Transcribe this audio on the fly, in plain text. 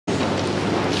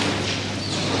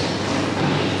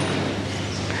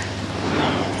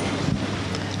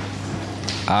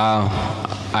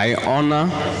I honor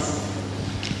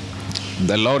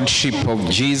the Lordship of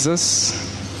Jesus.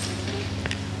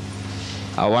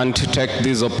 I want to take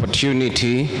this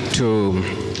opportunity to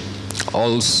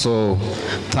also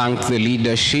thank the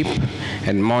leadership,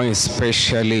 and more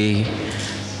especially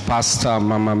Pastor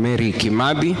Mama Mary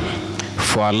Kimabi,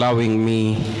 for allowing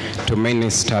me to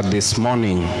minister this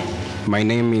morning. My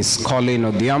name is Collin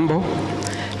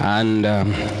and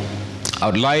I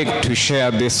would like to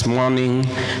share this morning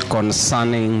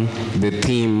concerning the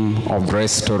theme of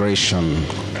restoration,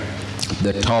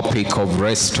 the topic of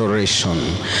restoration.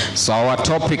 So our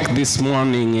topic this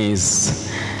morning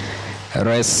is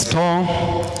restore,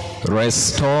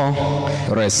 restore,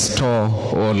 restore,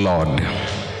 O Lord.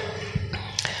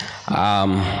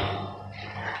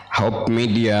 Hope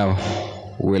media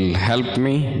will help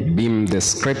me beam the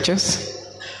scriptures.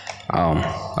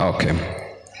 Okay.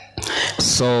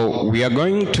 So we are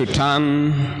going to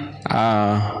turn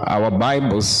our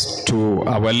Bibles to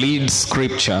our lead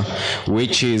scripture,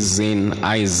 which is in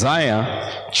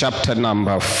Isaiah chapter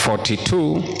number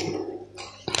 42,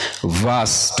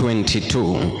 verse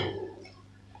 22.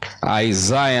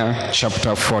 Isaiah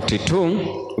chapter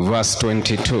 42, verse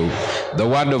 22. The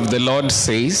word of the Lord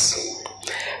says,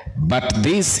 "But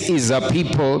this is a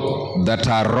people that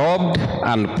are robbed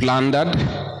and plundered.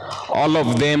 All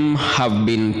of them have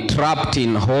been trapped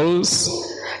in holes.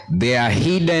 They are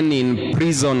hidden in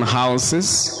prison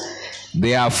houses.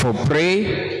 They are for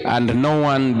prey, and no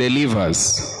one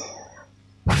delivers.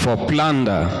 For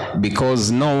plunder,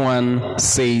 because no one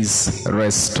says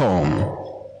restore."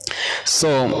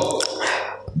 So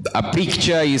a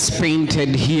picture is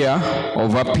painted here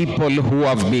of a people who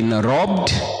have been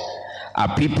robbed, a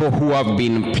people who have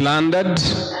been plundered,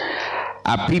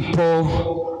 a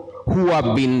people who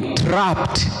have been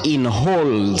trapped in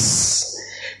holes,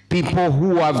 people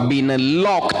who have been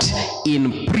locked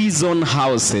in prison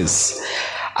houses.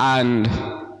 And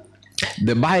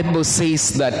the Bible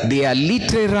says that they are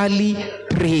literally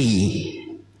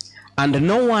prey, and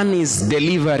no one is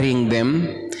delivering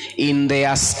them in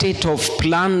their state of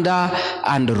plunder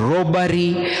and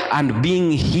robbery and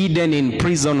being hidden in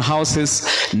prison houses.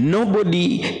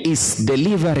 Nobody is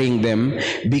delivering them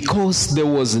because there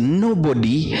was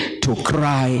nobody to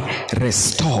cry,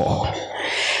 restore.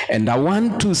 And I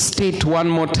want to state one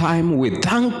more time, we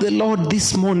thank the Lord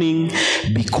this morning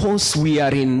because we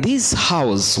are in this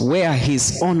house where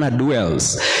his honor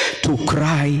dwells to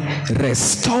cry,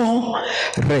 restore,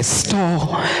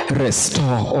 restore,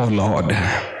 restore, O Lord.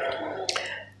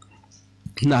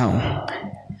 Now,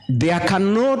 there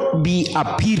cannot be a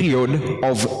period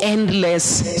of endless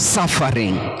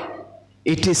suffering.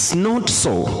 It is not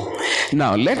so.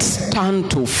 Now, let's turn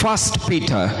to 1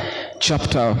 Peter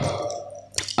chapter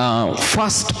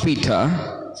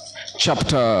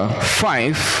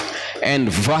 5 and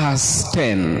verse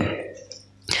 10.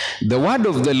 The word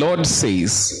of the Lord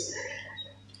says,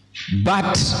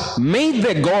 "But may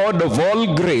the God of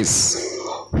all grace,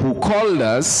 who called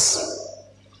us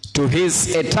to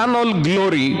his eternal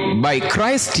glory by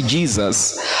Christ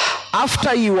Jesus,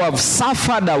 after you have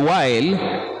suffered a while,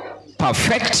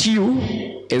 perfect you,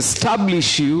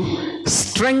 establish you,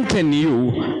 strengthen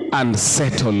you, and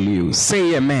settle you."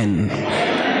 Say amen.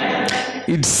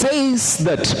 It says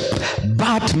that,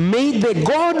 "But may the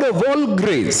God of all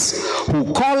grace, who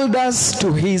called us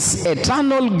to his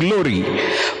eternal glory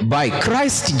by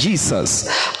Christ Jesus,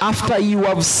 after you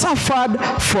have suffered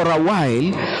for a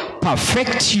while,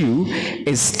 perfect you,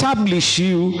 establish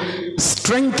you,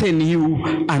 strengthen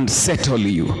you, and settle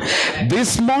you."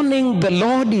 This morning the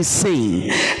Lord is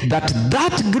saying that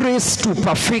grace to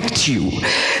perfect you,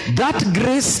 that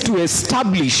grace to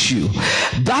establish you,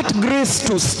 that grace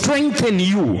to strengthen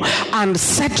you and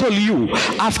settle you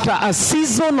after a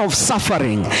season of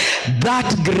suffering,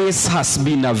 that grace has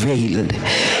been availed.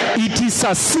 It is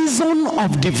a season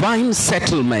of divine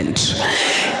settlement.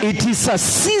 It is a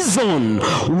season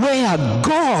where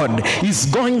God is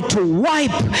going to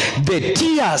wipe the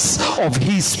tears of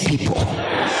his people.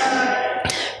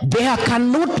 There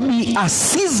cannot be a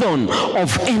season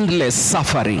of endless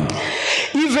suffering.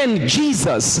 Even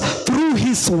Jesus, through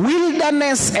his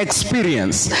wilderness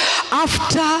experience,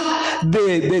 after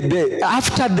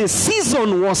the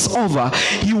season was over,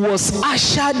 he was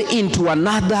ushered into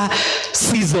another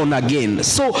season again.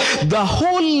 So the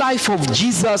whole life of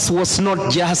Jesus was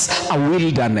not just a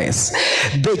wilderness.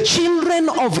 The children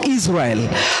of Israel,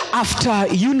 after,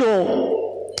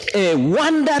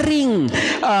 wandering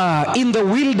in the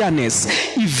wilderness,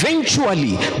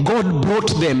 eventually God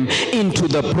brought them into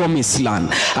the promised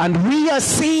land. And we are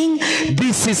saying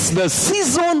this is the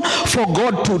season for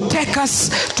God to take us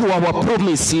to our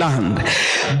promised land.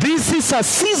 This is a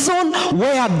season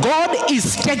where God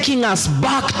is taking us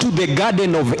back to the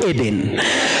Garden of Eden.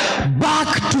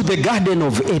 Back to the Garden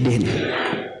of Eden.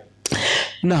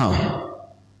 Now,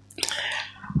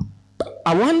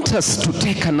 I want us to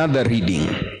take another reading.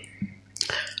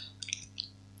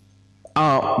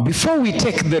 Before we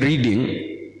take the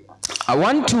reading, I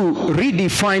want to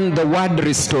redefine the word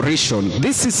restoration.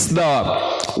 This is the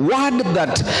word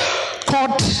that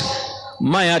caught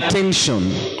my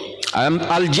attention.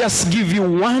 I'll just give you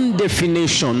one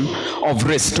definition of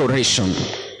restoration.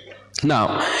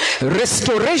 Now,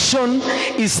 restoration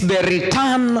is the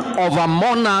return of a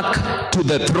monarch to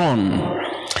the throne.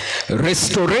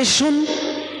 Restoration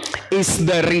is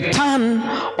the return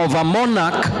of a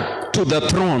monarch to the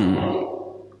throne.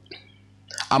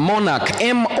 A monarch,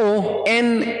 M-O-N-A-R-C-H,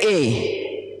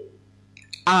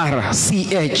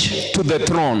 to the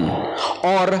throne,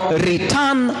 or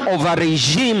return of a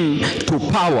regime to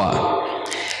power.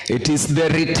 It is the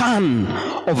return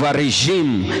of a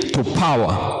regime to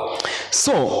power.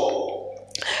 So,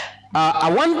 I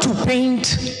want to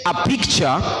paint a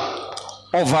picture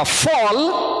of a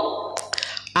fall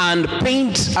and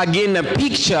paint again a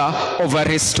picture of a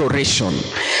restoration.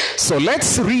 So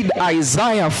let's read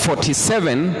Isaiah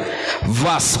 47,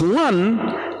 verse 1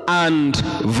 and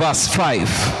verse 5.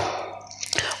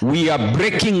 We are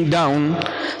breaking down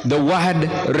the word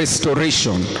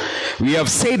restoration. We have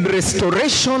said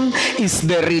restoration is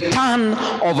the return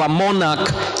of a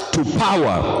monarch to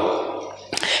power.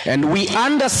 And we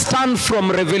understand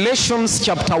from Revelations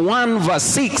chapter 1 verse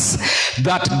 6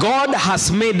 that God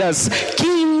has made us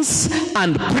kings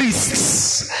and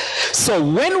priests. So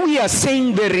when we are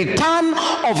saying the return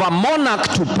of a monarch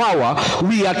to power,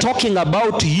 we are talking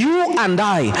about you and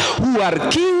I, who are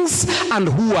kings and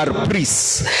who are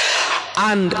priests.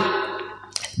 And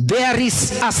there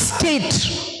is a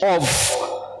state of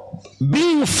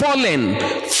being fallen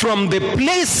from the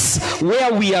place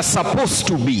where we are supposed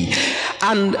to be.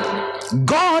 And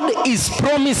God is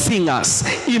promising us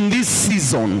in this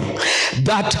season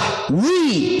that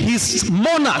we, his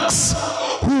monarchs,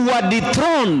 who are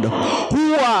dethroned,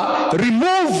 who are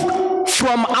removed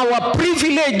from our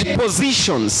privileged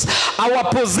positions, our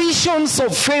positions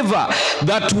of favor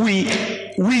that we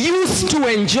used to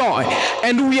enjoy,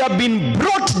 and we have been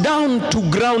brought down to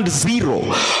ground zero.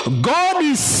 God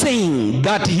is saying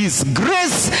that his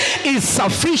grace is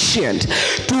sufficient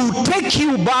to take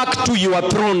you back to your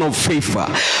throne of favor.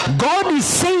 God is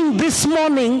saying this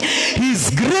morning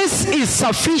his grace is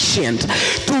sufficient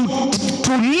to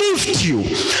lift you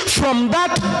from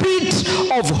that pit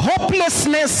of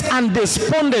hopelessness and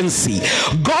despondency.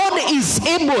 God is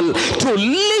able to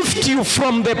lift you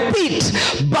from the pit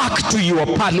back to your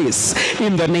palace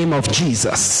in the name of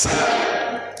Jesus.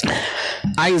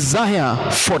 Isaiah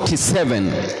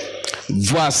 47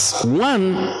 verse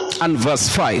 1 and verse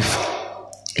 5.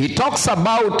 He talks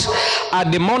about a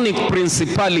demonic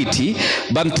principality,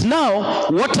 but now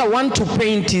what I want to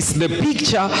paint is the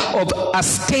picture of a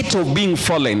state of being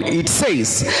fallen. It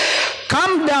says,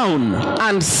 "Come down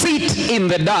and sit in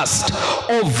the dust,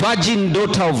 O virgin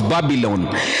daughter of Babylon.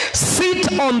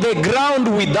 Sit on the ground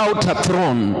without a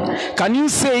throne." Can you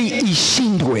say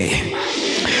ishindwe?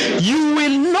 You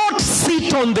will not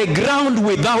sit on the ground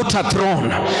without a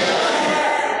throne.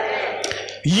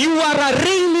 You are a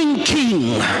reigning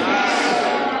king.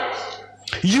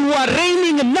 You are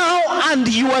reigning now, and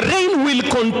your reign will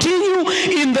continue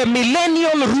in the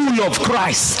millennial rule of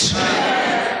Christ.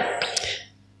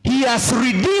 He has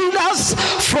redeemed us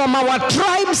from our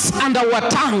tribes and our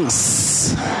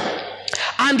tongues.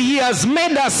 And he has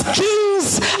made us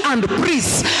kings and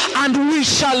priests, and we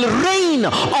shall reign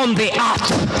on the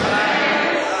earth.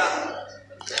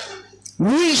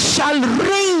 We shall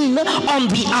reign on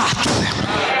the earth.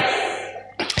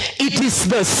 It is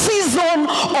the season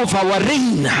of our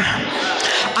reign.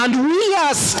 And we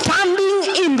are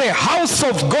standing in the house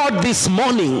of God this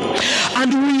morning,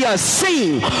 and we are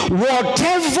saying,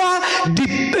 whatever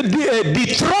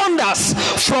dethroned us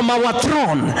from our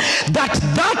throne, that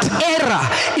error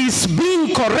is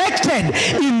being corrected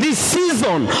in this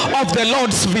season of the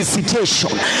Lord's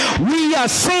visitation. We are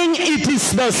saying it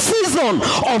is the season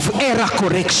of error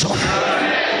correction.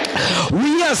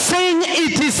 We are saying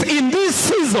it is in this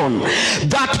season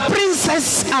that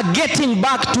princes are getting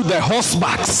back to the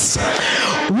horsebacks.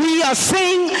 We are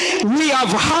saying we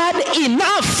have had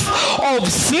enough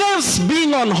of slaves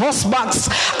being on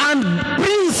horsebacks and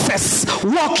princes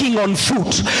walking on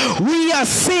foot. We are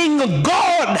saying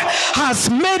God has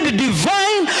made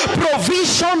divine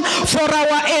provision for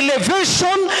our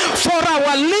elevation, for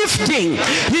our lifting.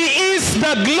 He is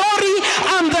the glory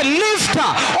and the lifter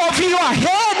of your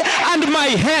head and my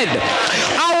head.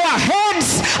 Our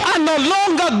heads are no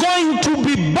longer going to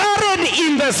be buried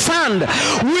in the sand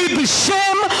with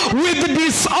shame, with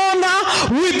dishonor,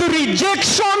 with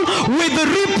rejection, with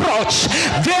reproach.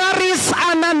 There is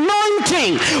an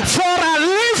anointing for a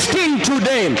lifting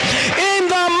today. In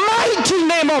the mighty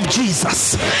name of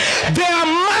Jesus, there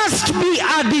must be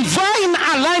a divine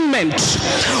alignment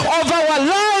of our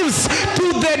lives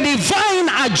to the divine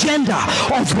agenda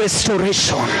of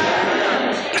restoration.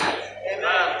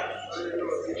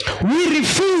 We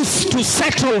refuse to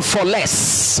settle for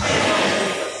less.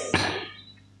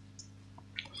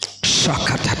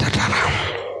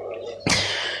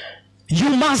 You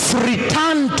must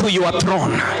return to your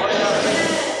throne.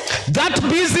 That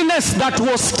business that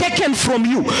was taken from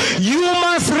you, you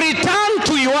must return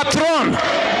to your throne.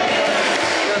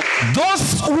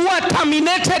 Those who are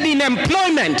terminated in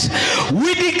employment,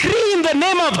 we decree in the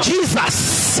name of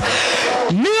Jesus,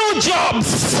 new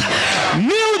jobs,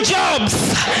 new jobs,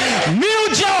 new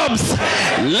jobs.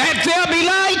 Let there be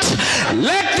light,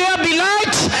 let there be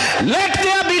light, let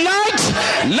there be light,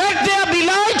 let there be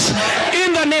light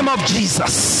in the name of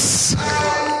Jesus.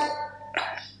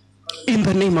 In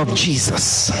the name of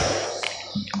Jesus.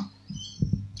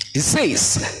 It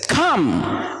says, come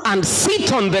and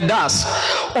sit on the dust,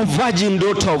 O virgin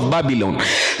daughter of Babylon.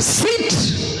 Sit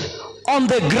on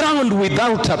the ground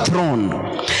without a throne.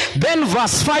 Then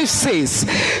verse 5 says,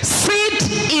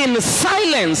 sit in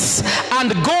silence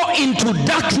and go into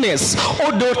darkness,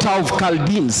 O daughter of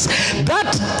Chaldeans.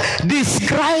 That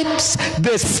describes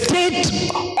the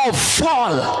state of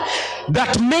fall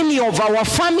that many of our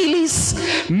families,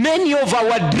 many of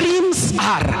our dreams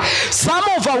are. Some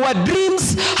of our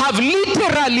dreams have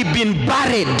literally been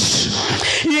buried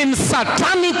in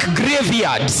satanic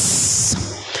graveyards,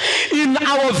 in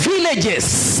our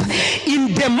villages,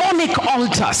 in demonic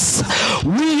altars.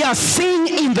 We are saying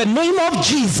in the name of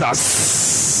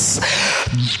Jesus,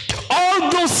 all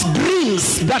those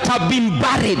dreams that have been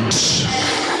buried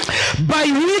by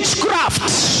witchcraft,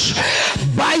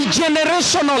 by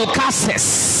generational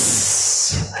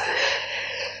curses,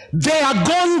 they are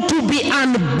going to be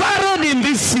unburied in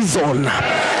this season.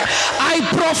 I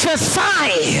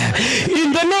prophesy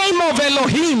in the name of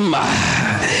Elohim,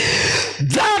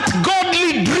 that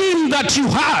godly dream that you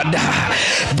had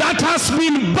that has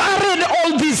been buried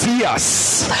all these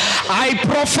years, I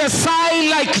prophesy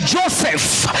like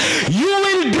Joseph, you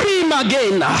will dream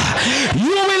again.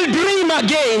 You will dream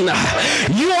again.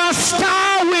 Your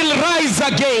star will rise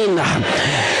again.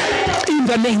 In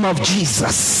the name of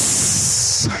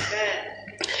Jesus.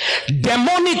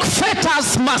 Demonic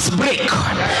fetters must break.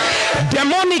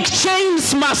 Demonic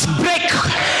chains must break.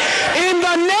 In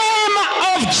the name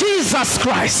of Jesus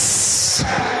Christ.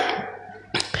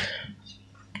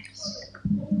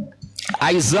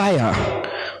 Isaiah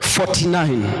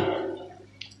 49.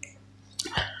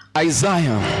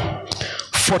 Isaiah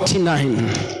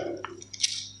 49.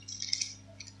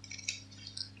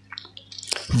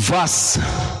 Verse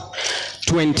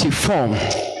 24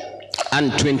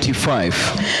 and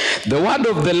 25. The word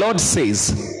of the Lord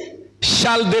says,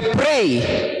 shall the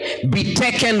prey be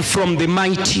taken from the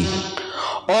mighty,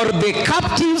 or the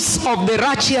captives of the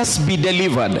righteous be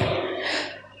delivered?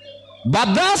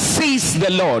 But thus says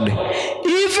the Lord,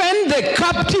 even the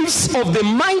captives of the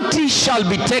mighty shall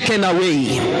be taken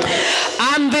away,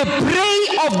 and the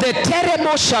prey of the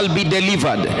terrible shall be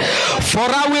delivered. For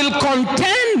I will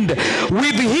contend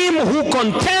with him who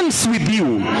contends with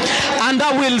you, and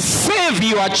I will save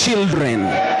your children.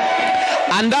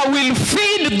 And I will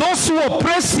feed those who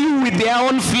oppress you with their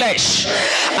own flesh,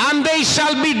 and they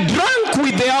shall be drunk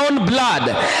with their own blood,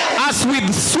 as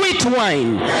with sweet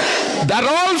wine, that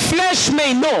all flesh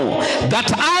may know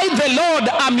that I, the Lord,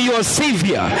 am your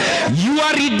Savior,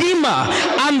 your Redeemer,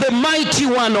 and the mighty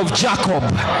one of Jacob.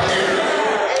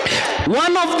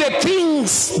 One of the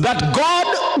things that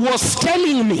God was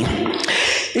telling me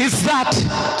is that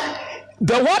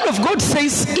the word of God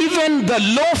says even the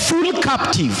lawful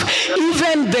captive,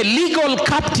 even the legal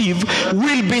captive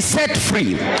will be set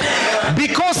free,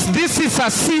 because this is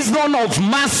a season of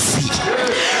mercy.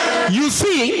 You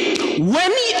see,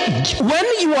 when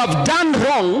you have done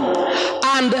wrong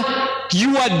and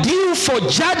you are due for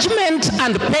judgment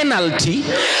and penalty,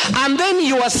 and then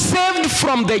you are saved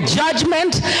from the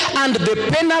judgment and the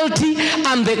penalty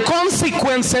and the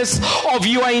consequences of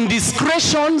your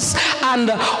indiscretions and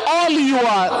all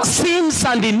your sins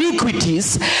and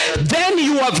iniquities, then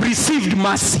you have received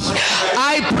mercy.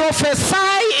 I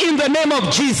prophesy in the name of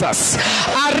Jesus,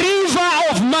 a river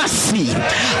of mercy,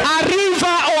 a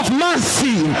river of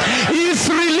mercy is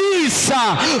released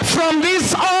from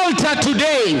this altar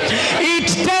today. It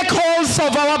takes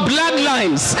hold of our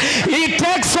bloodlines. It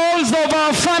takes hold of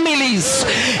our families.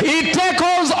 It takes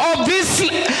hold of this,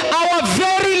 our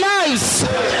very lives.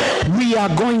 We are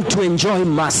going to enjoy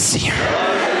mercy.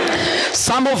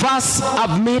 Some of us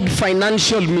have made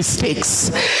financial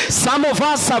mistakes. Some of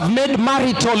us have made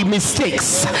marital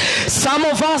mistakes. Some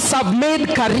of us have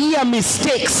made career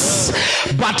mistakes.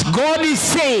 But God is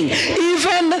saying,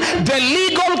 even the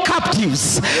legal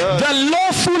captives, the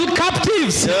lawful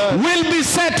captives will be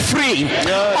set free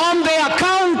on the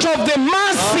account of the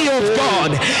mercy of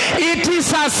God. It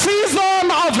is a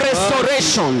season of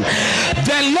restoration.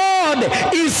 The Lord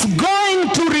is going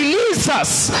to release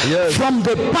us from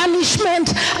the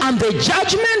punishment and the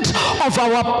judgment of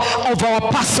our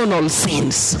personal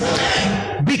sins,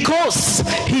 because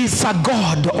he is a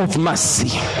God of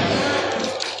mercy.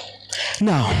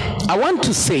 Now, I want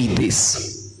to say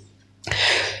this.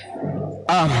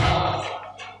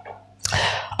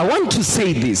 I want to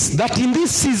say this, that in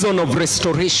this season of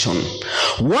restoration,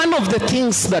 one of the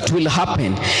things that will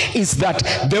happen is that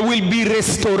there will be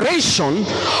restoration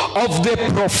of the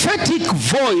prophetic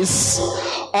voice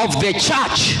of the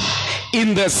church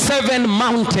in the 7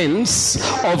 mountains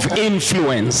of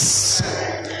influence.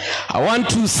 I want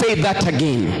to say that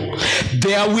again.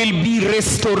 There will be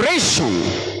restoration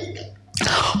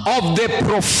of the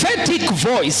prophetic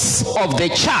voice of the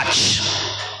church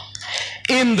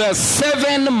in the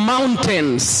 7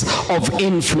 mountains of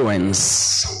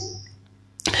influence.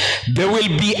 There will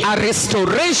be a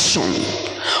restoration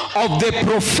of the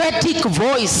prophetic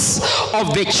voice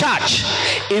of the church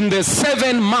in the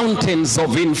 7 mountains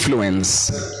of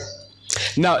influence.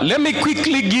 Now, let me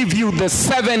quickly give you the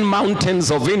 7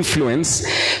 mountains of influence,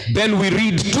 then we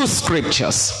read 2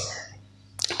 scriptures.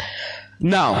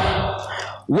 Now,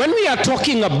 when we are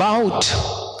talking about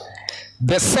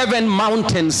the 7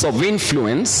 mountains of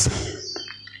influence,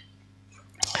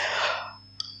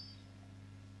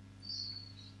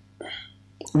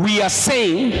 we are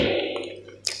saying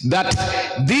that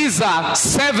these are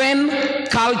 7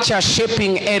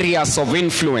 culture-shaping areas of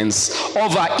influence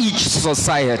over each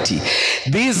society.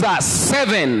 These are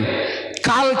 7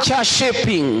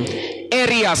 culture-shaping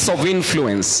areas of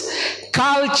influence.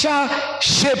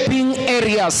 Culture-shaping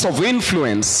areas of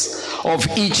influence of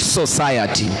each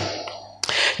society.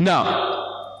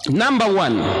 Now, number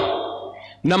one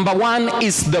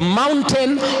is the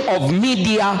mountain of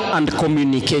media and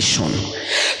communication.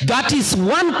 That is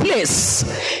one place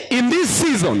in this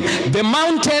season, the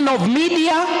mountain of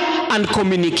media and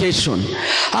communication.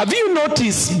 Have you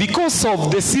noticed, because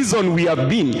of the season we have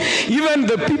been, even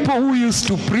the people who used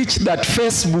to preach that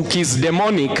Facebook is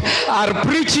demonic are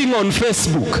preaching on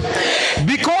Facebook,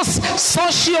 because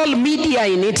social media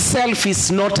in itself is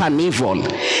not an evil.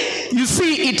 You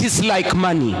see, it is like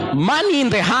money. Money in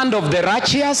the hand of the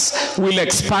righteous will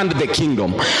expand the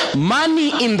kingdom.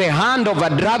 Money in the hand of a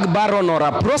drug baron or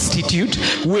a prostitute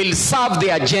will serve the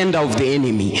agenda of the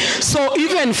enemy. So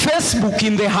even Facebook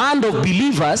in the hand of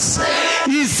believers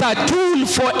is a tool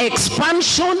for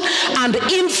expansion and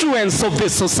influence of the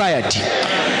society.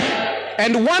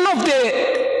 And one of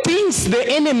the things the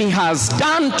enemy has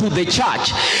done to the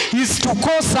church is to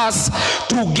cause us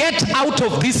to get out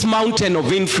of this mountain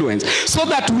of influence, so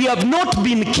that we have not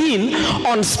been keen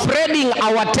on spreading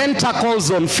our tentacles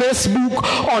on Facebook,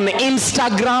 on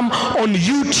Instagram, on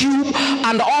YouTube,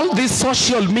 and all these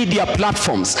social media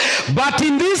platforms. But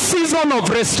in this season of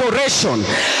restoration,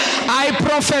 I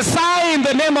prophesy in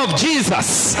the name of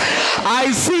Jesus,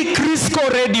 I see Crisco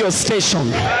radio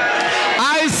station.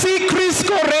 I see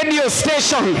Crisco radio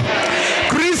station,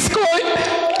 Crisco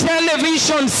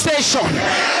television station.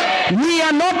 We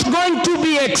are not going to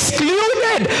be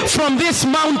excluded from this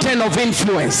mountain of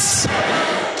influence.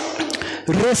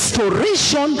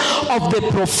 Restoration of the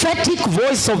prophetic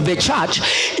voice of the church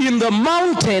in the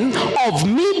mountain of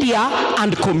media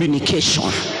and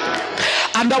communication.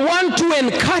 And I want to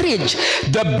encourage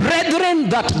the brethren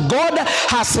that God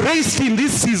has raised in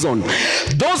this season.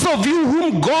 Those of you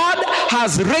whom God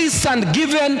has raised and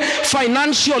given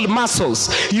financial muscles,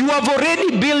 you have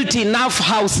already built enough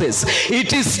houses.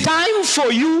 It is time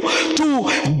for you to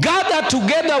gather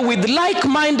together together with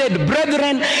like-minded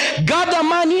brethren, gather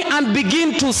money and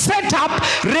begin to set up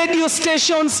radio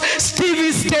stations,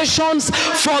 TV stations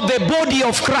for the body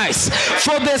of Christ,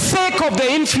 for the sake of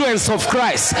the influence of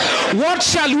Christ. What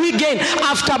shall we gain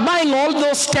after buying all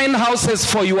those 10 houses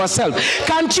for yourself?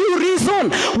 Can't you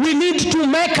reason? We need to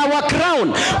make our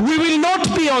crown. We will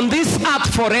not be on this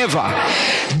earth forever.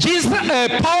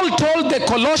 Paul told the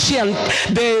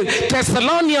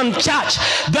Thessalonian church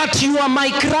that you are my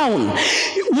crown.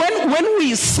 When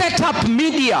we set up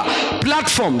media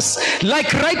platforms,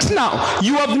 like right now,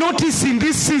 you have noticed in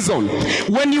this season,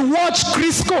 when you watch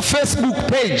Crisco Facebook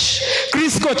page,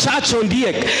 Crisco Church on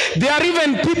Diek, there are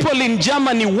even people in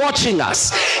Germany watching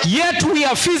us, yet we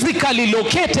are physically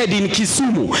located in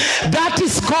Kisumu. That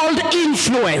is called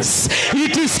influence.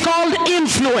 It is called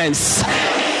influence.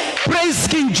 Praise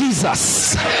King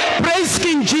Jesus. Praise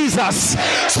King Jesus.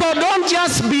 So don't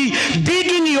just be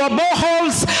digging your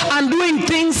boreholes and doing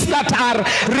things that are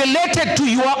related to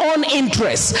your own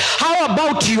interests. How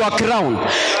about your crown?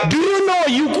 Do you know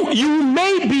you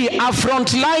may be a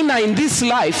frontliner in this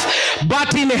life,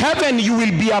 but in heaven you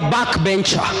will be a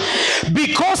backbencher,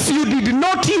 because you did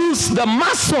not use the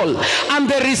muscle and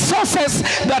the resources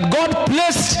that God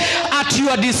placed at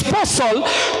your disposal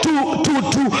to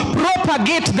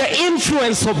propagate the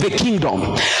influence of the kingdom.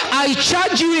 I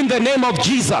charge you in the name of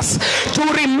Jesus to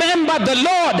remember the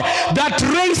Lord that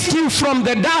raised you from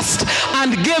the dust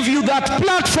and gave you that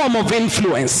platform of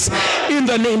influence in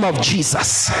the name of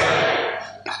Jesus.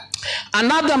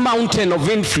 Another mountain of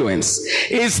influence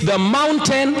is the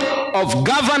mountain of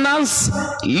governance,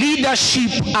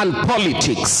 leadership, and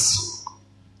politics.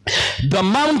 The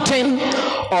mountain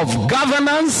of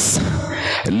governance,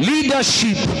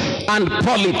 leadership, and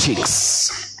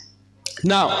politics.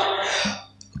 Now,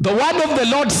 the word of the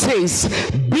Lord says,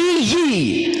 be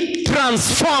ye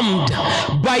transformed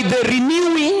by the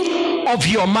renewing of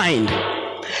your mind.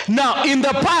 Now, in the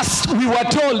past, we were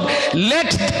told,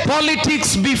 let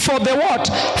politics be for the what?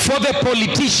 For the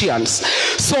politicians.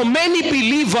 So many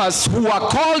believers who are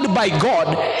called by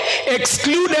God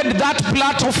excluded that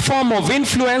platform of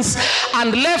influence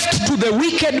and left to the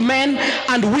wicked men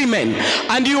and women.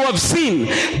 And you have seen,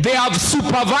 they have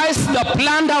supervised the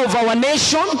plunder of our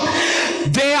nation.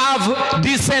 They have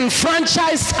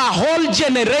disenfranchised a whole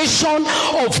generation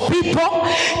of people.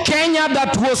 Kenya,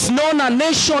 that was known a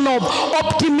nation of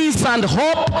optimism and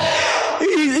hope,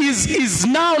 is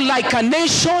now like a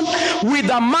nation with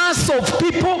a mass of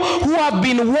people who have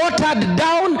been watered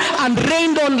down and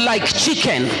rained on like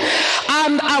chicken.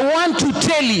 And I want to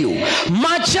tell you,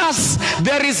 much as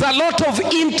there is a lot of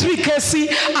intricacy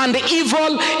and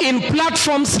evil in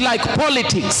platforms like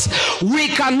politics, we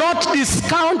cannot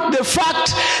discount the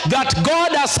fact that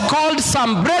God has called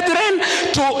some brethren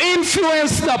to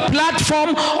influence the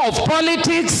platform of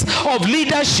politics, of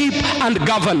leadership, and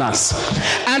governance.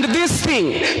 And this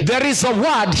thing, there is a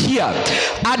word here,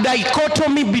 a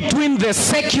dichotomy between the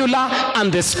secular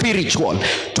and the spiritual.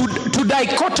 To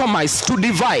dichotomize, to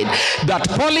divide, that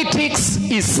politics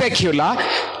is secular,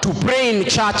 to pray in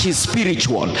church is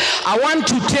spiritual. I want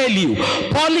to tell you,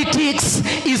 politics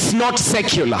is not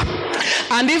secular.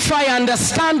 And if I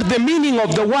understand the meaning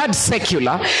of the word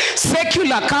secular,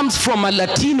 secular comes from a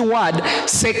Latin word,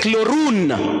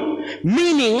 seclorum,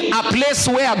 meaning a place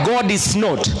where God is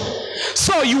not.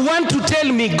 So you want to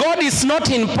tell me God is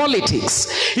not in politics?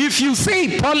 If you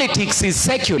say politics is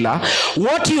secular,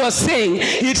 what you are saying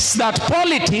is that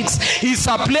politics is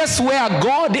a place where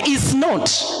God is not.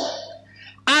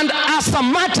 And as a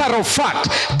matter of fact,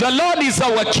 the Lord is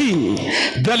our king.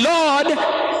 The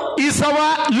Lord is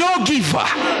our lawgiver.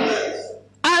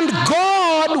 And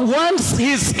God wants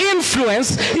his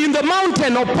influence in the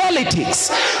mountain of politics.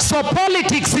 So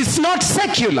politics is not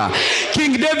secular.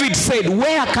 King David said,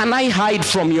 where can I hide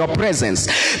from your presence?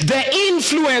 The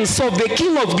influence of the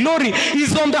King of Glory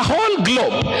is on the whole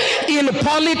globe. In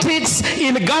politics,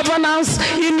 in governance,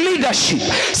 in leadership.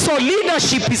 So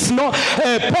leadership is not,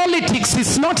 politics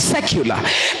is not secular.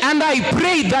 And I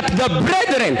pray that the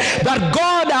brethren that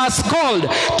God has called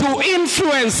to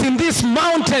influence in this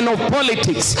mountain of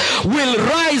politics will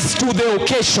rise to the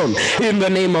occasion in the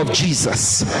name of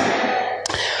Jesus.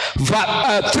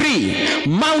 3,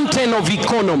 mountain of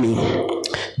economy.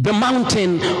 The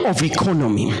mountain of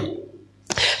economy.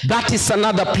 That is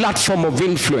another platform of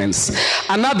influence.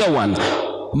 Another one,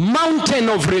 mountain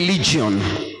of religion.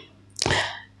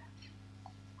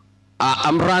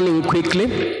 I'm running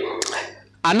quickly.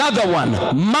 Another one,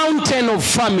 mountain of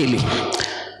family.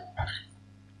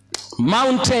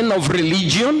 Mountain of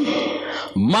religion,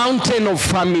 mountain of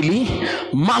family,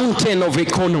 mountain of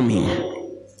economy.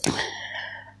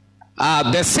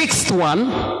 The sixth one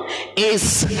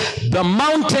is the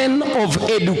mountain of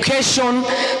education,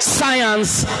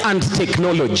 science, and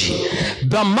technology.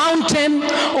 The mountain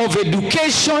of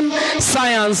education,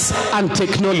 science, and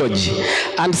technology.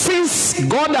 And since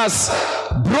God has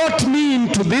brought me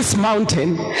into this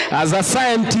mountain as a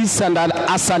scientist and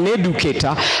as an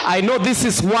educator, I know this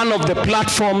is one of the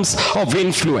platforms of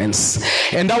influence.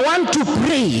 And I want to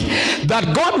pray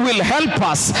that God will help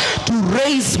us to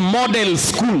raise model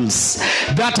schools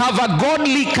that have a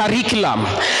godly curriculum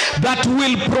that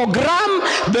will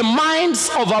program the minds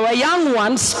of our young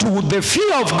ones to the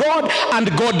fear of God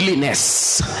and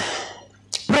godliness.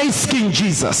 Praise King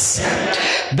Jesus.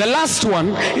 The last one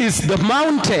is the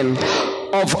mountain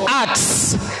of arts,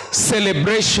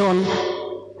 celebration,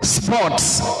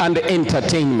 sports, and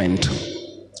entertainment.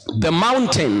 The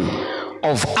mountain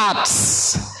of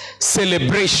arts,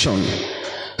 celebration,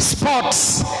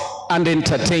 sports, and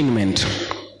entertainment.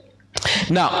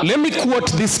 Now, let me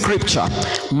quote this scripture.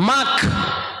 Mark,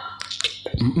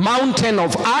 mountain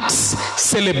of arts,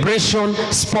 celebration,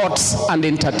 sports, and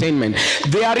entertainment.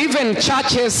 There are even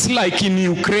churches like in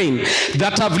Ukraine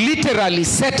that have literally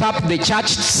set up the church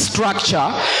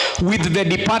structure with the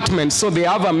department. So they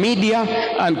have a media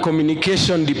and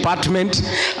communication department,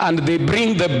 and they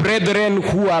bring the brethren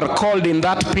who are called in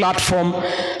that platform,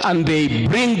 and they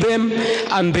bring them,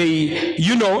 and they,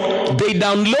 you know, they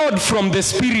download from the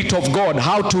Spirit of God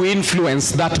how to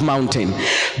influence that mountain.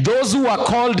 Those who are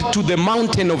called to the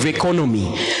mountain of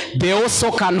economy, they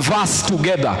also converse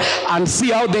together and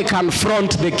see how they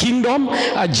confront the kingdom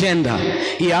agenda,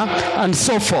 and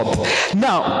so forth.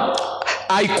 Now,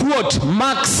 I quote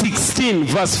Mark 16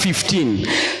 verse 15.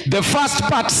 The first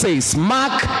part says,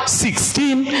 Mark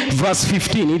 16 verse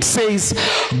 15, it says,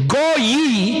 "Go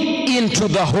ye into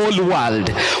the whole world."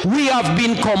 We have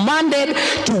been commanded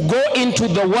to go into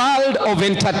the world of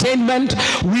entertainment.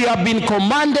 We have been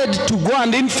commanded to go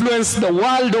and influence the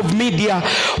world of media.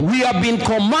 We have been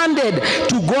commanded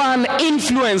to go and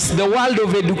influence the world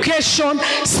of education,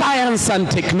 science,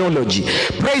 and technology.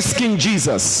 Praise King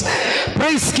Jesus.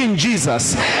 Praise King Jesus.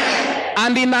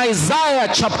 And in Isaiah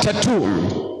chapter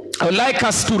 2, I would like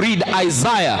us to read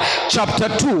Isaiah chapter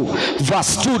 2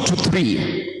 verse 2 to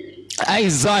 3.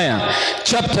 Isaiah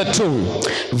chapter 2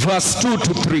 verse 2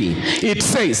 to 3. It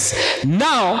says,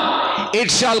 "Now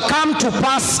it shall come to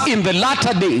pass in the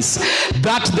latter days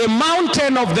that the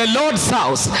mountain of the Lord's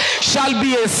house shall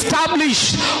be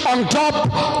established on top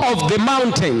of the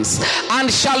mountains,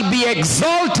 and shall be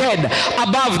exalted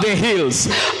above the hills,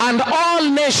 and all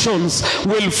nations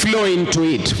will flow into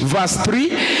it." Verse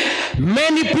 3,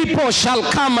 "Many people shall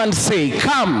come and say,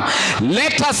 Come,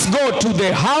 let us go to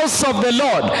the house of the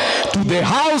Lord, to the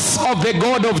house of the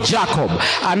God of Jacob,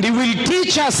 and he will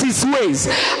teach us his ways,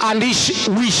 and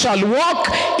we shall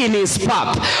walk in his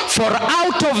path. For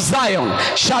out of Zion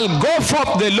shall go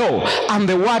forth the law and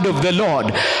the word of the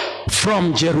Lord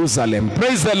from Jerusalem."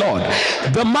 Praise the Lord.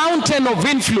 The mountain of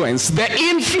influence, the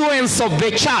influence of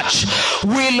the church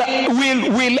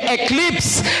will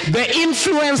eclipse the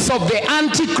influence of the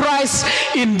Antichrist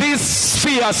in these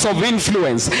spheres of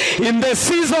influence. In the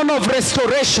season of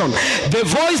restoration, the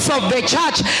voice of the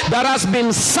church that has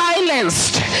been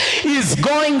silenced is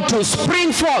going to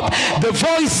spring forth. The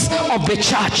voice of the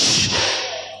church,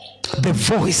 the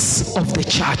voice of the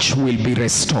church will be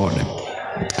restored.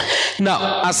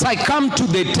 Now, as I come to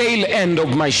the tail end of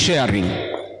my sharing,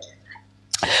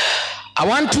 I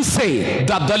want to say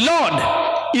that the Lord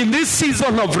in this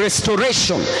season of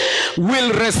restoration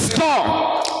will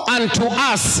restore unto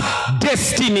us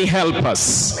destiny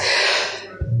helpers.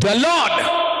 The Lord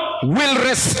will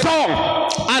restore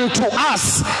unto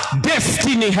us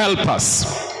destiny helpers.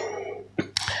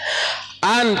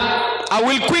 And I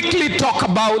will quickly talk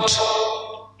about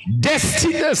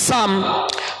some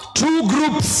two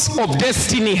groups of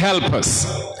destiny helpers.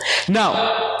 Now,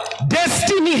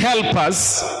 destiny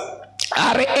helpers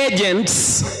are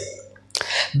agents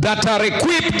that are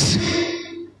equipped,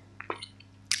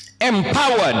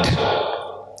 empowered,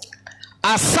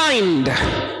 assigned,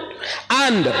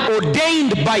 and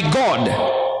ordained by God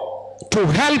to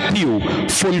help you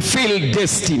fulfill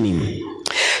destiny.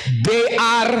 They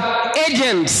are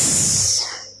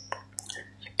agents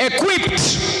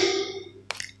equipped,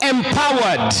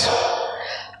 empowered,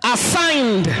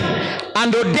 assigned,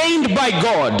 and ordained by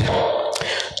God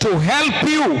to help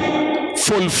you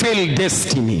fulfill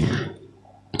destiny.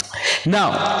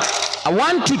 Now, I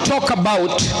want to talk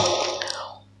about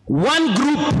one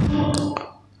group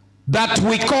that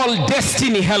we call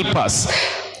destiny helpers.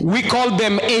 We call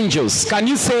them angels. Can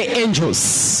you say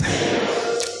angels?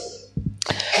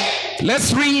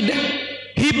 Let's read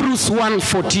Hebrews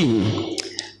 1:14.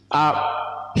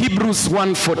 Hebrews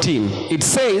 1:14. It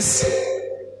says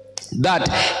that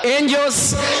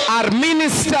angels are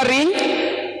ministering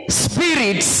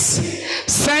spirits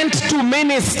sent to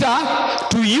minister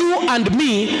to you and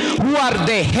me, who are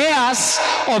the heirs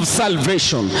of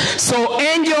salvation. So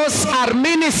angels are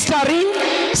ministering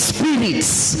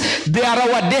spirits. They are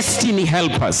our destiny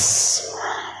helpers.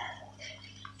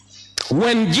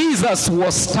 When Jesus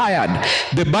was tired,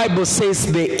 the Bible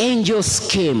says the angels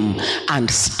came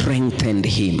and strengthened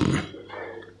him.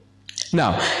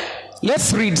 Now,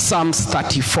 let's read Psalms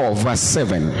 34 verse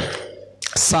 7.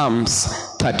 Psalms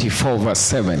 34 verse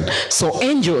 7. So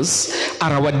angels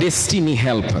are our destiny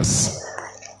helpers.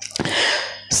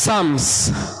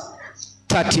 Psalms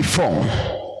 34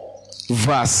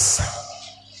 verse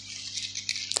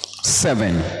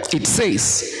 7. It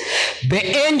says, the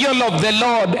angel of the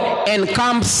Lord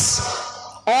encamps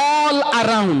all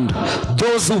around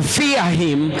those who fear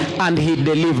him, and he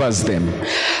delivers them.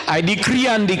 I decree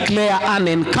and declare an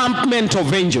encampment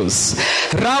of angels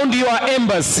round your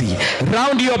embassy,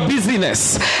 round your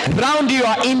business, round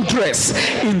your interests,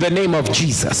 in the name of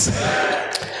Jesus.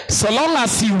 So long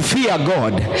as you fear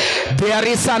God, there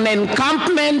is an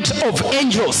encampment of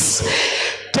angels.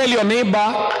 Tell your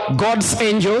neighbor, God's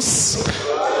angels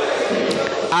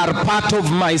are part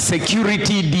of my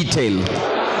security detail.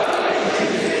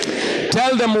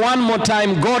 Tell them one more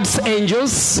time, God's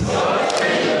angels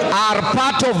are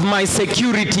part of my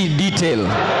security detail.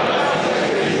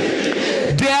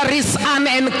 There is an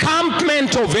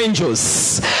encampment of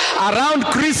angels around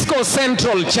Crisco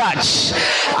Central Church,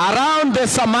 around the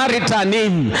Samaritan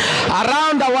Inn,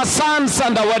 around our sons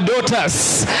and our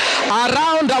daughters,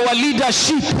 around our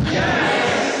leadership.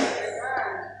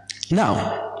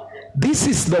 Now, this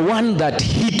is the one that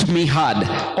hit me hard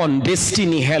on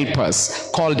destiny helpers,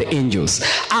 called angels.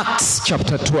 Acts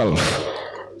chapter 12.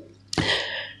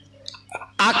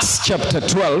 Acts chapter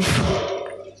 12.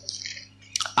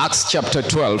 Acts chapter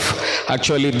 12.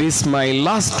 Actually, this is my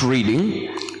last reading.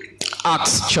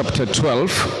 Acts chapter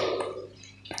 12.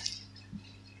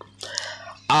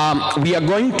 We are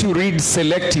going to read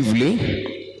selectively.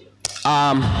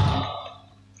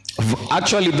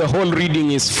 Actually, the whole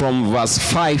reading is from verse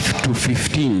 5 to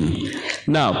 15.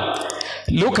 Now,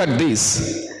 look at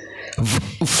this.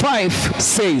 5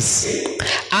 says,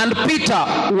 and Peter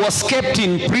was kept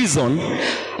in prison,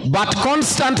 but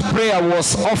constant prayer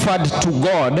was offered to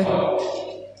God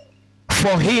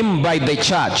for him by the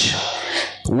church.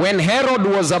 When Herod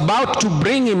was about to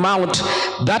bring him out,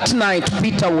 that night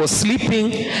Peter was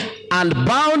sleeping and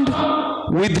bound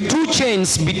with 2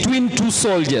 chains between 2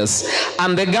 soldiers,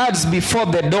 and the guards before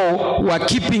the door were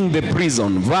keeping the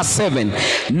prison. Verse 7.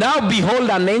 Now behold,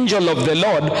 an angel of the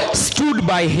Lord stood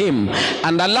by him,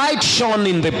 and a light shone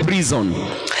in the prison.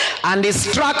 And he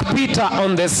struck Peter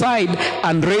on the side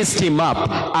and raised him up.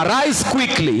 Arise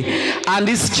quickly, and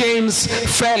his chains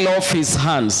fell off his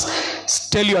hands.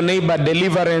 Tell your neighbor,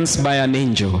 deliverance by an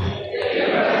angel.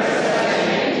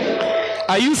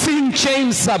 Are you seeing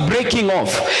chains are breaking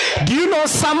off? Do you know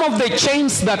some of the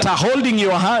chains that are holding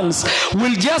your hands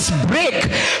will just break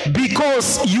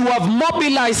because you have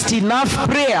mobilized enough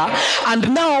prayer,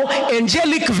 and now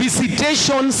angelic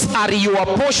visitations are your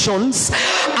portions,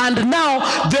 and now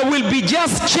there will be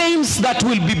just chains that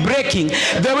will be breaking.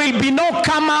 There will be no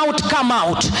come out, come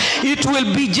out. It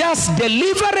will be just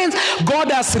deliverance.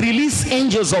 God has released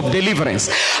angels of deliverance.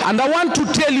 And I want to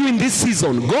tell you, in this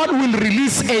season, God will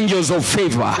release angels of favor.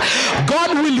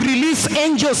 God will release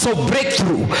angels of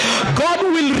breakthrough. God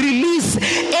will release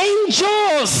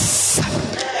angels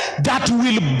that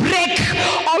will break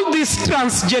all these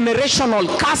transgenerational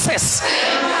curses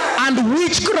and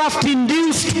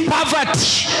witchcraft-induced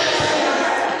poverty.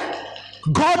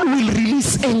 God will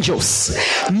release angels.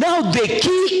 Now the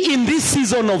key in this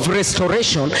season of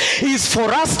restoration is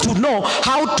for us to know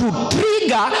how to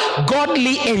trigger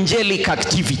godly angelic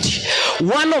activity.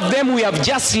 One of them we have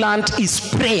just learned is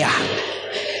prayer.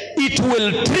 It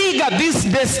will trigger these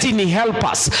destiny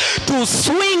helpers to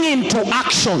swing into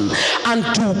action and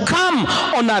to come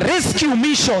on a rescue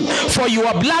mission for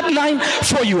your bloodline,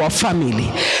 for your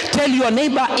family. Tell your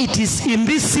neighbor, it is in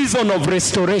this season of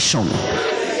restoration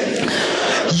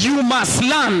you must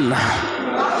learn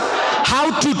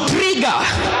how to trigger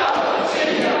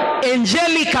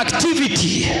angelic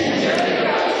activity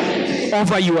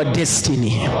over your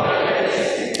destiny.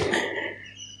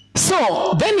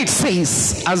 So then it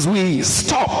says, as we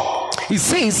stop, it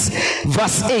says,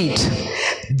 verse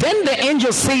 8, Then the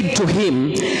angel said to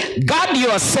him, guard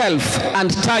yourself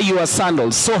and tie your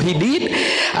sandals. So he did,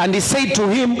 and he said to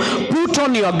him, put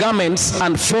on your garments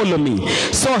and follow me.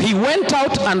 So he went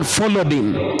out and followed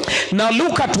him. Now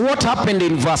look at what happened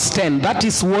in verse 10. That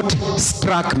is what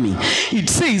struck me. It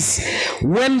says,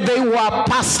 when they were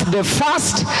past the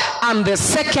first and the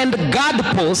second guard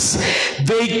posts,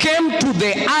 they came to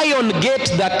the iron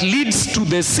gate that leads to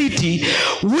the city,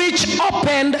 which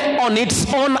opened on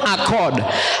its own accord,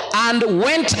 and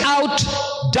went out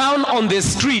down on the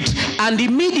street, and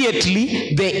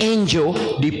immediately the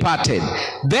angel departed.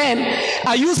 Then,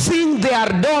 are you seeing there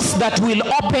are doors that will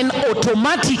open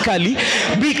automatically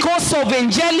because of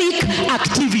angelic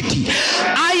activity?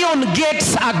 Iron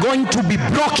gates are going to be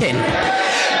broken.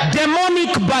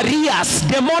 Demonic barriers,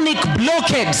 demonic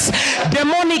blockades,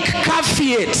 demonic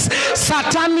caveats,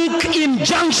 satanic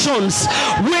injunctions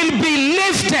will be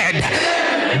lifted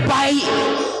by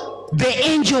the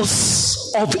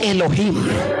angels of Elohim.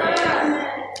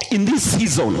 In this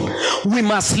season, we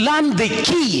must learn the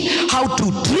key how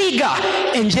to trigger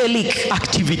angelic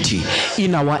activity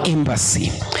in our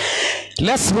embassy.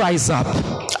 Let's rise up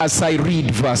as I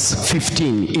read verse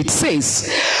 15. It says,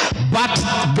 but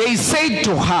they said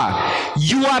to her,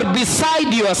 you are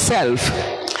beside yourself.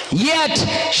 Yet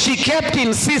she kept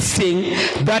insisting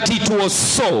that it was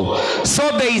so.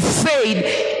 So they said,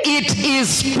 it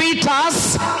is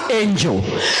Peter's angel.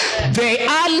 The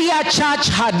earlier church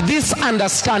had this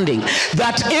understanding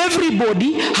that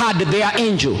everybody had their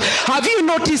angel. Have you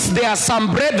noticed there are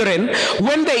some brethren,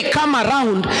 when they come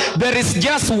around, there is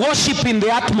just worship in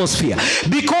the atmosphere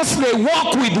because they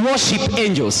walk with worship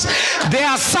angels. There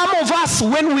are some of us,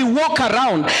 when we walk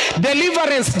around,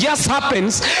 deliverance just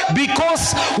happens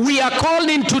because we are called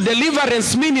into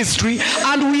deliverance ministry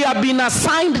and we have been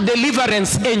assigned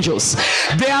deliverance angels.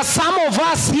 There are some of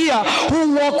us here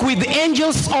who walk with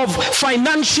angels of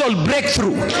financial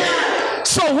breakthrough.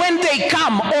 So when they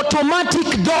come,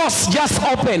 automatic doors just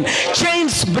open,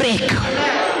 chains break.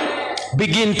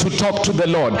 Begin to talk to the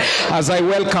Lord as I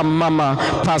welcome Mama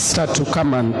Pastor to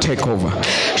come and take over.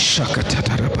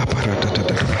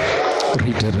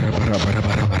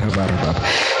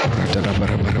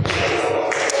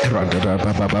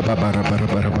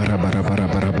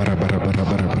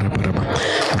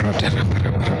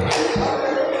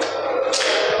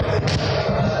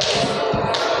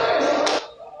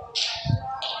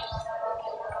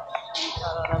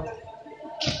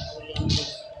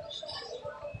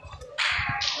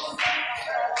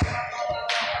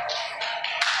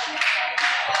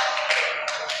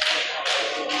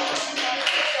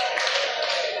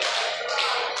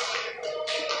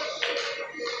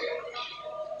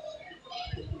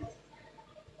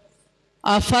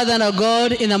 Our Father and our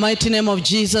God, in the mighty name of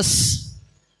Jesus,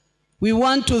 we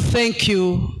want to thank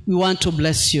you. We want to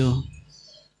bless you.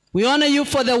 We honor you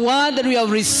for the word that we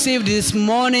have received this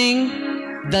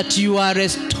morning, that you are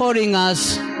restoring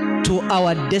us to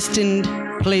our destined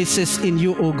places in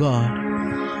you, O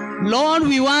God. Lord,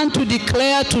 we want to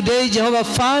declare today, Jehovah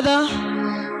Father,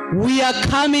 we are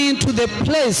coming to the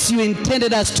place you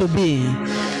intended us to be,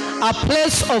 a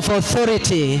place of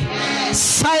authority,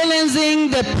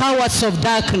 silencing the powers of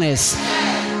darkness.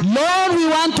 Lord, we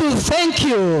want to thank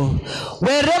you.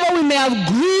 Wherever we may have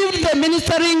grieved the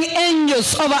ministering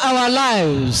angels over our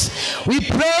lives, we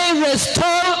pray,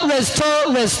 restore,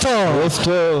 restore, restore.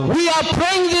 Restore. We are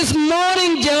praying this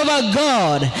morning, Jehovah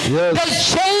God, the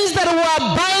chains that were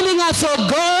binding us, oh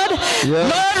God,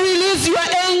 Lord, release your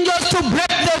angels to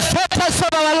break the fetters of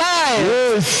our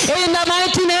lives. In the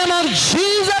mighty name of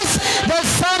Jesus, the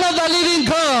Son of the living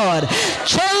God.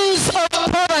 Chains of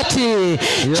poverty,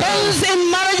 chains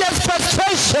in marriage's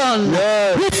frustration,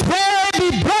 we pray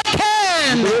be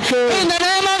broken. In the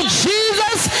name of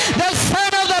Jesus, the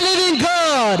Son of the living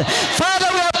God. Father,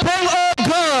 we are praying, oh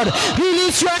God,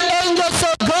 release your angels,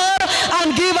 oh God,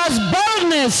 and give us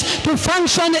boldness to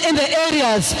function in the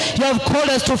areas you have called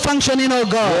us to function in, oh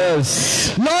God.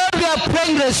 Lord, we are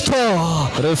praying, restore.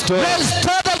 Restore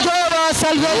the joy of our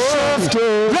salvation.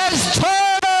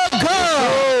 Restore, oh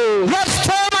God.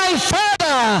 Restore, my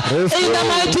Father, in the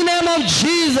mighty name of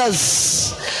Jesus.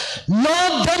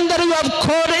 Lord, them that you have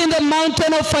called in the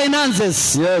mountain of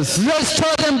finances,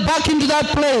 restore them back into that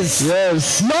place.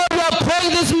 Lord, we are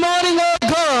praying this morning, oh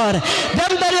God,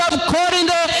 them that you have called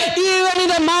even in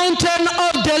the mountain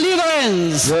of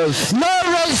deliverance. Lord,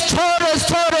 restore,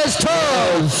 restore,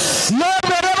 restore. Lord,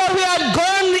 wherever we are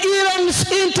gone, even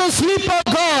into sleep, oh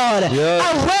God,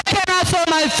 awaken us, oh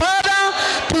my Father,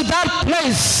 to that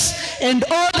place and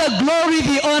all the glory,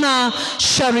 the honor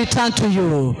shall return to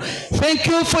you. Thank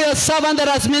you for your servant that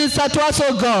has ministered to us,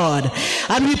 O God.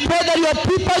 And we pray that your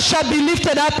people shall be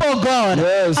lifted up, O God,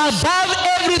 above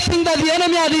everything that the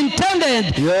enemy had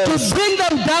intended to bring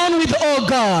them down with, O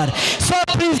God. So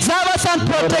preserve us and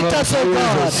protect us, O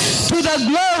God, to the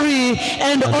glory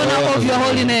and honor of your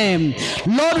holy name.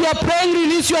 Lord, we are praying,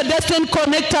 release your destined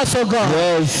connectors, O God,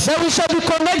 that we shall be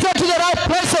connected to the right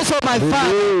places, O my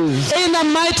Father, in the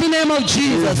mighty name of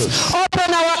Jesus.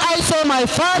 Open our eyes, O my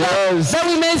Father, that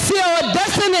we may see our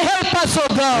destiny. Help us, O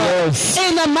God,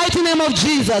 in the mighty name of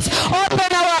Jesus.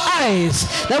 Open our eyes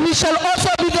that we shall also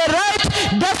be the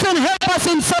right destiny. Help us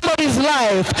in somebody's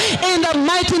life, in the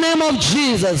mighty name of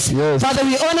Jesus. Father,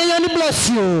 we honor you and bless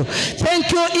you.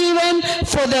 Thank you even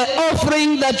for the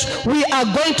offering that we are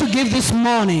going to give this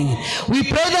morning. We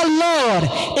pray the Lord,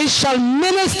 it shall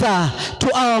minister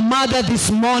to our mother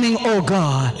this morning, O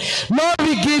God. Lord,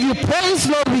 we give you praise.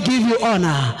 Lord, we give you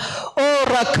honor. Lord,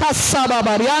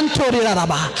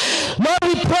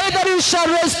 we pray that you shall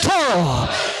restore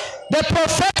the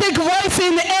prophetic voice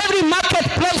in every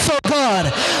marketplace, oh God.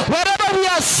 Wherever we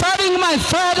are serving, my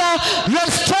Father,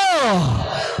 restore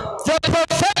the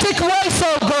prophetic voice,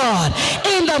 oh God,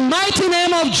 in the mighty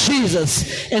name of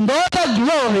Jesus. And all the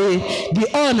glory, the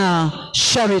honor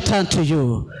shall return to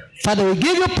you. Father, we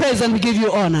give you praise and we give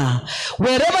you honor.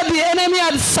 Wherever the enemy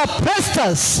had suppressed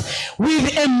us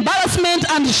with embarrassment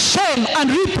and shame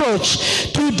and reproach,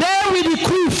 today we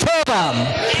decree favor.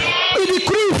 We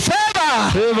decree favor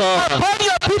upon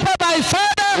your people, my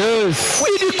Father.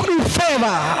 We decree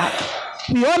favor.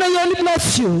 We honor you and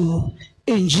bless you.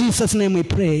 In Jesus' name we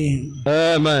pray.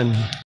 Amen.